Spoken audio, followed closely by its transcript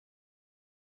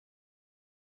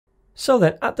So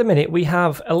then at the minute we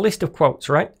have a list of quotes,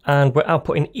 right? And we're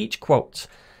outputting each quote.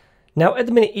 Now at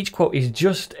the minute each quote is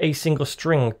just a single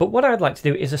string, but what I'd like to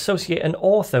do is associate an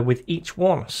author with each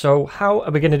one. So how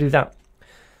are we going to do that?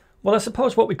 Well, I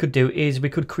suppose what we could do is we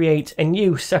could create a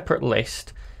new separate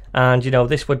list, and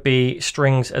this would be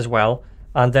strings as well,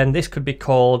 and then this could be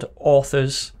called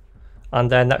authors,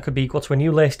 and then that could be equal to a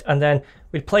new list, and then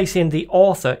we'd place in the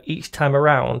author each time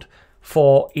around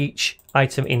for each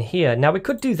item in here. Now we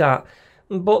could do that,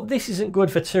 but this isn't good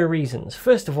for two reasons.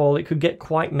 First of all, it could get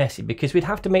quite messy because we'd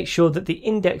have to make sure that the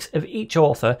index of each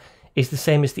author is the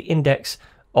same as the index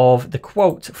of the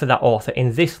quote for that author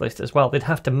in this list as well. They'd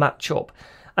have to match up.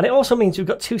 And it also means we've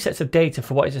got two sets of data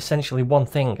for what is essentially one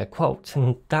thing, a quote,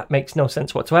 and that makes no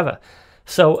sense whatsoever.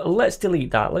 So let's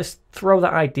delete that. Let's throw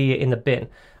that idea in the bin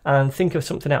and think of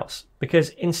something else, because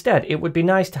instead it would be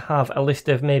nice to have a list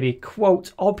of maybe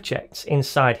quote objects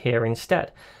inside here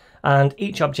instead, and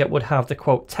each object would have the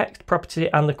quote text property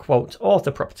and the quote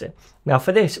author property. Now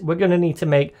for this we're going to need to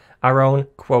make our own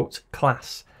quote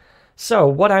class. So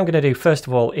what I'm going to do first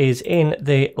of all is in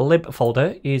the lib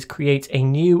folder is create a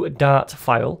new Dart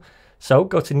file. So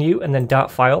go to new and then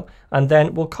Dart file, and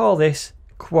then we'll call this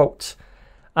quote,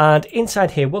 and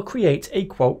inside here we'll create a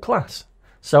quote class.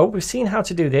 So we've seen how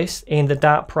to do this in the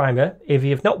Dart primer. If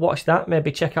you've not watched that,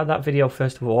 maybe check out that video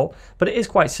first of all, but it is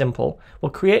quite simple.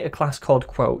 We'll create a class called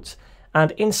quote,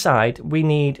 and inside we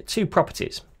need two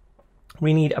properties.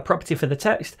 We need a property for the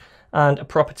text and a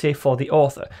property for the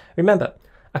author. Remember,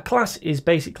 a class is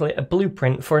basically a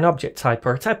blueprint for an object type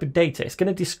or a type of data. It's going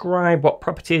to describe what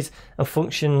properties and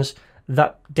functions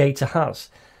that data has.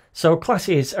 So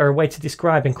classes are a way to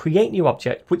describe and create new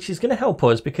objects, which is going to help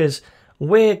us because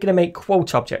we're going to make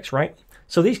quote objects, right?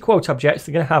 So these quote objects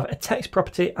are going to have a text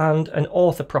property and an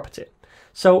author property.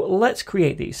 So let's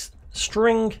create these.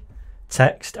 String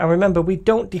text, and remember we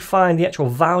don't define the actual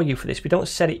value for this. We don't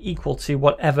set it equal to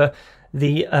whatever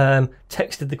the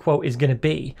text of the quote is going to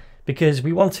be, because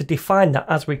we want to define that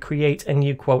as we create a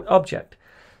new quote object.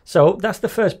 So that's the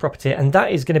first property, and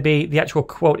that is going to be the actual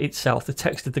quote itself, the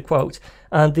text of the quote.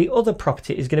 And the other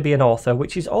property is going to be an author,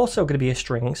 which is also going to be a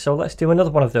string. So let's do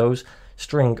another one of those,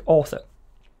 string author.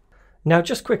 Now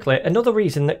just quickly, another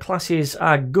reason that classes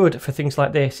are good for things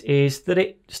like this is that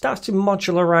it starts to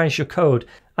modularize your code,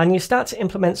 and you start to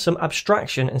implement some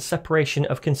abstraction and separation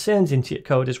of concerns into your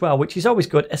code as well, which is always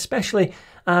good, especially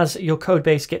as your code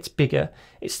base gets bigger.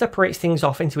 It separates things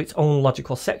off into its own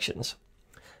logical sections.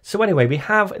 So anyway, we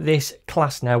have this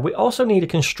class now. We also need a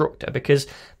constructor, because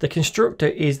the constructor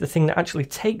is the thing that actually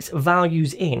takes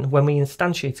values in when we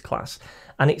instantiate a class,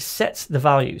 and it sets the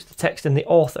values, the text and the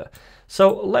author.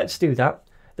 So let's do that.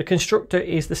 The constructor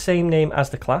is the same name as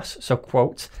the class, so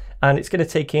quote, and it's going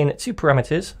to take in two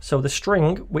parameters. So the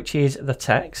string, which is the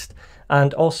text,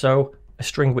 and also a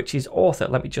string which is author.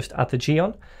 Let me just add the G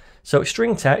on. So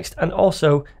string text and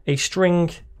also a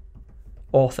string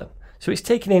author. So it's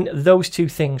taking in those two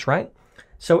things, right?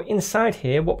 So inside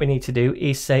here, what we need to do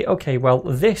is say, okay, well,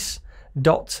 this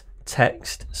dot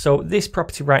text, so this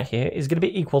property right here is going to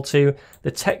be equal to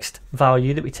the text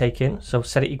value that we take in, so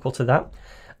set it equal to that.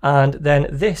 And then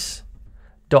this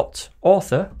dot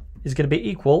author is going to be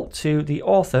equal to the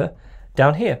author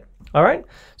down here. All right,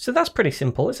 so that's pretty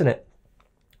simple, isn't it?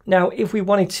 Now, if we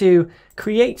wanted to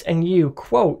create a new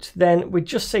quote, then we'd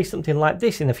just say something like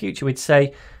this in the future. We'd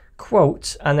say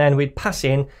quote, and then we'd pass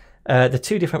in the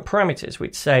two different parameters.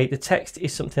 We'd say the text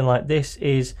is something like this,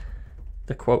 is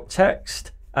the quote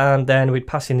text, and then we'd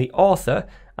pass in the author,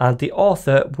 and the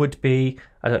author would be,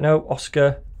 I don't know,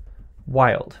 Oscar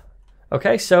Wilde.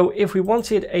 Okay, so if we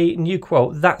wanted a new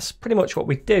quote, that's pretty much what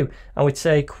we'd do, and we'd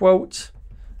say quote,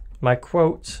 my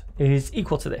quote is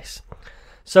equal to this.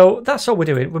 So that's all we're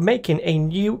doing. We're making a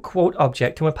new quote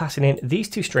object, and we're passing in these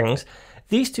two strings.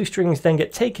 These two strings then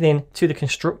get taken in to the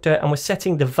constructor, and we're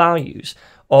setting the values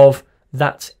of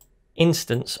that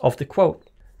instance of the quote.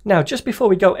 Now, just before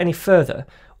we go any further,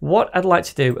 what I'd like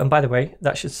to do, and by the way,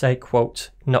 that should say quote,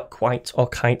 not quite or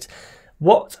kite.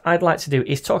 What I'd like to do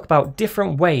is talk about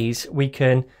different ways we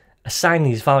can assign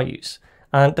these values.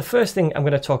 And the first thing I'm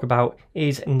going to talk about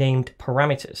is named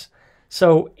parameters.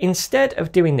 So instead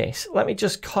of doing this, let me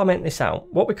just comment this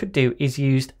out. What we could do is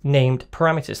use named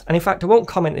parameters. And in fact, I won't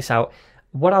comment this out.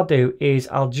 What I'll do is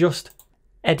I'll just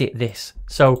edit this.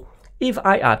 So if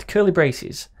I add curly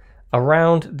braces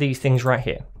around these things right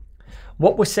here,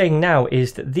 what we're saying now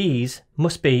is that these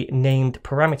must be named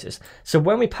parameters. So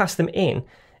when we pass them in,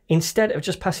 instead of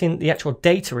just passing the actual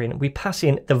data in, we pass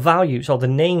in the values or the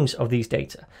names of these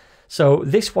data. So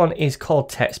this one is called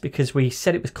text because we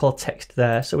said it was called text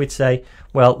there. So we'd say,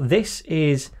 well, this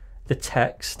is the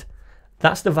text,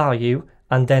 That's the value,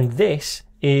 and then this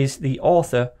is the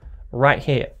author right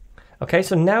here. Okay,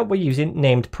 so now we're using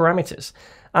named parameters.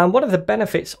 And one of the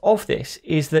benefits of this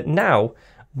is that now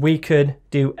we could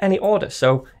do any order.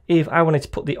 So if I wanted to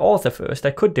put the author first,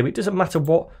 I could do. It doesn't matter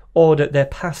what order they're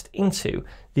passed into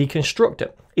the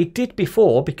constructor. It did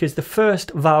before because the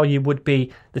first value would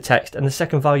be the text and the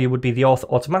second value would be the author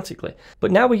automatically.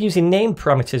 But now we're using named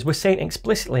parameters. We're saying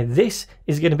explicitly this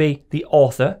is going to be the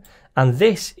author and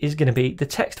this is going to be the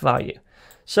text value.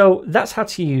 So that's how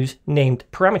to use named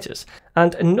parameters.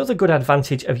 And another good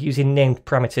advantage of using named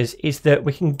parameters is that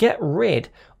we can get rid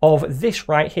of this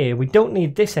right here. We don't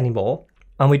need this anymore,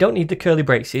 and we don't need the curly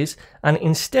braces. And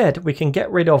instead, we can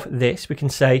get rid of this. We can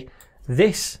say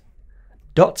this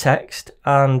dot text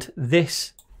and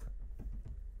this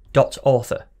dot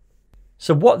author.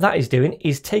 So what that is doing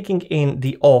is taking in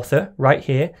the author right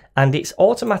here, and it's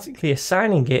automatically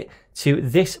assigning it to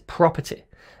this property.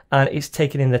 And it's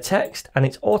taking in the text and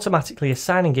it's automatically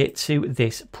assigning it to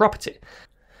this property.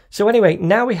 So anyway,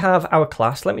 now we have our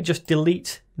class. Let me just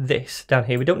delete this down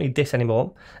here. We don't need this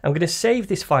anymore. I'm going to save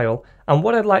this file, and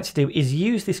what I'd like to do is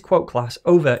use this quote class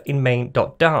over in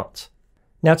main.dart.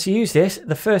 Now to use this,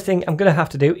 the first thing I'm going to have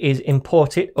to do is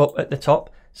import it up at the top.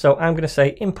 So I'm going to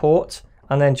say import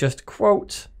and then just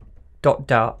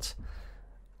quote.dart.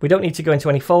 We don't need to go into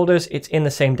any folders. It's in the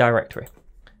same directory.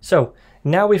 So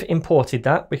now we've imported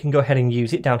that, we can go ahead and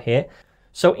use it down here.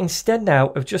 So instead now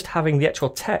of just having the actual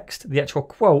text, the actual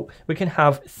quote, we can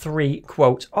have 3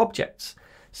 quote objects.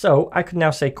 So I could now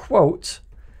say quote,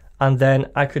 and then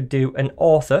I could do an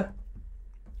author,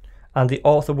 and the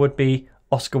author would be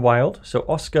Oscar Wilde. So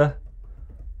Oscar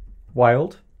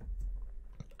Wilde.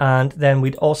 And then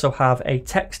we'd also have a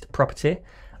text property,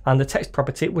 and the text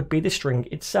property would be the string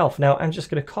itself. Now I'm just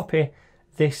going to copy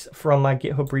this from my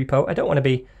GitHub repo. I don't want to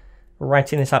be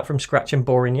writing this out from scratch and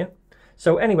boring you.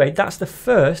 So anyway, that's the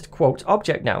first quote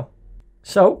object now.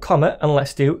 So comma, and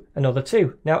let's do another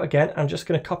 2. Now again, I'm just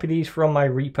going to copy these from my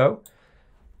repo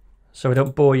so I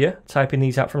don't bore you typing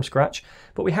these out from scratch.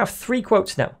 But we have 3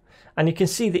 quotes now, and you can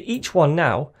see that each one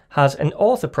now has an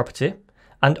author property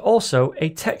and also a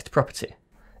text property.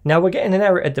 Now we're getting an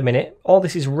error at the minute. All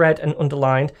this is red and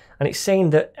underlined, and it's saying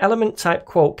that element type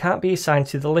quote can't be assigned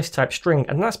to the list type string.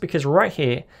 And that's because right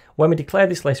here, when we declare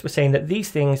this list, we're saying that these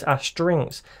things are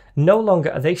strings. No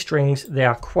longer are they strings, they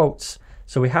are quotes.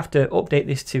 So we have to update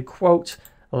this to quote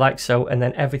like so, and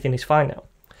then everything is fine now.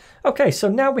 Okay, so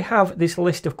now we have this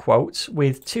list of quotes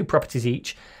with 2 properties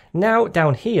each. Now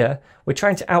down here, we're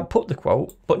trying to output the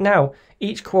quote, but now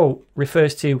each quote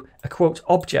refers to a quote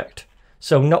object.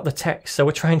 So not the text. So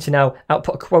we're trying to now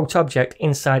output a quote object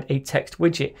inside a text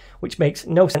widget, which makes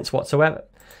no sense whatsoever.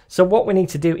 So what we need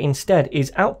to do instead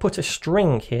is output a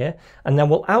string here, and then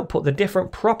we'll output the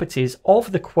different properties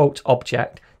of the quote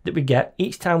object that we get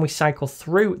each time we cycle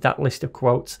through that list of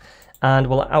quotes, and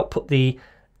we'll output the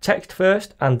text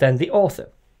first and then the author.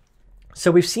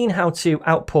 So we've seen how to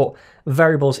output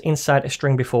variables inside a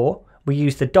string before. We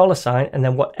use the $sign and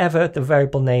then whatever the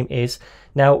variable name is.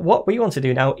 Now what we want to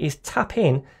do now is tap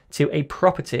in to a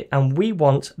property, and we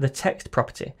want the text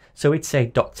property. So we'd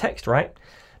say .text, right?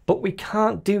 But we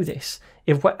can't do this.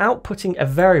 If we're outputting a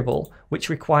variable which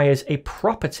requires a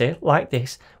property like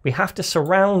this, we have to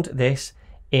surround this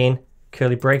in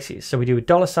curly braces. So we do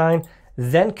a $sign,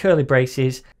 then curly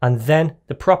braces, and then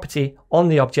the property on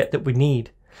the object that we need.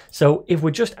 So if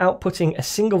we're just outputting a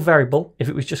single variable, if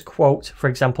it was just quote, for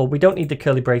example, we don't need the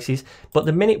curly braces, but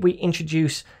the minute we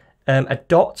introduce a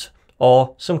dot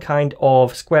or some kind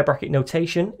of square bracket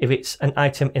notation, if it's an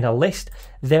item in a list,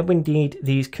 then we need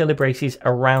these curly braces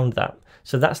around that.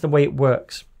 So that's the way it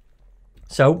works.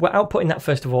 So we're outputting that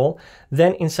first of all,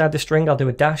 then inside the string I'll do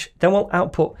a dash, then we'll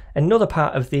output another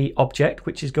part of the object,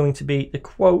 which is going to be the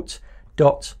quote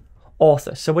dot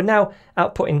author. So we're now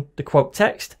outputting the quote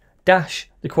text dash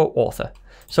the quote author.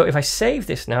 So if I save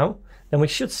this now, then we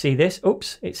should see this.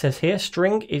 Oops, it says here,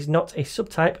 string is not a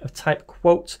subtype of type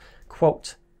quote.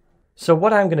 So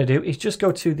what I'm going to do is just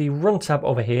go to the run tab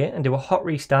over here and do a hot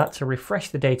restart to refresh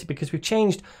the data, because we've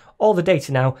changed all the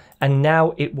data now, and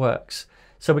now it works.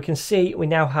 So we can see we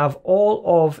now have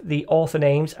all of the author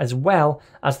names as well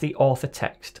as the author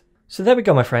text. So there we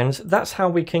go, my friends. That's how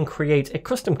we can create a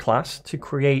custom class to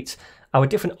create our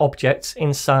different objects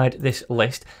inside this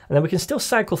list, and then we can still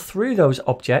cycle through those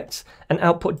objects and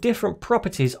output different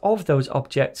properties of those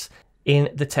objects in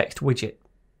the text widget.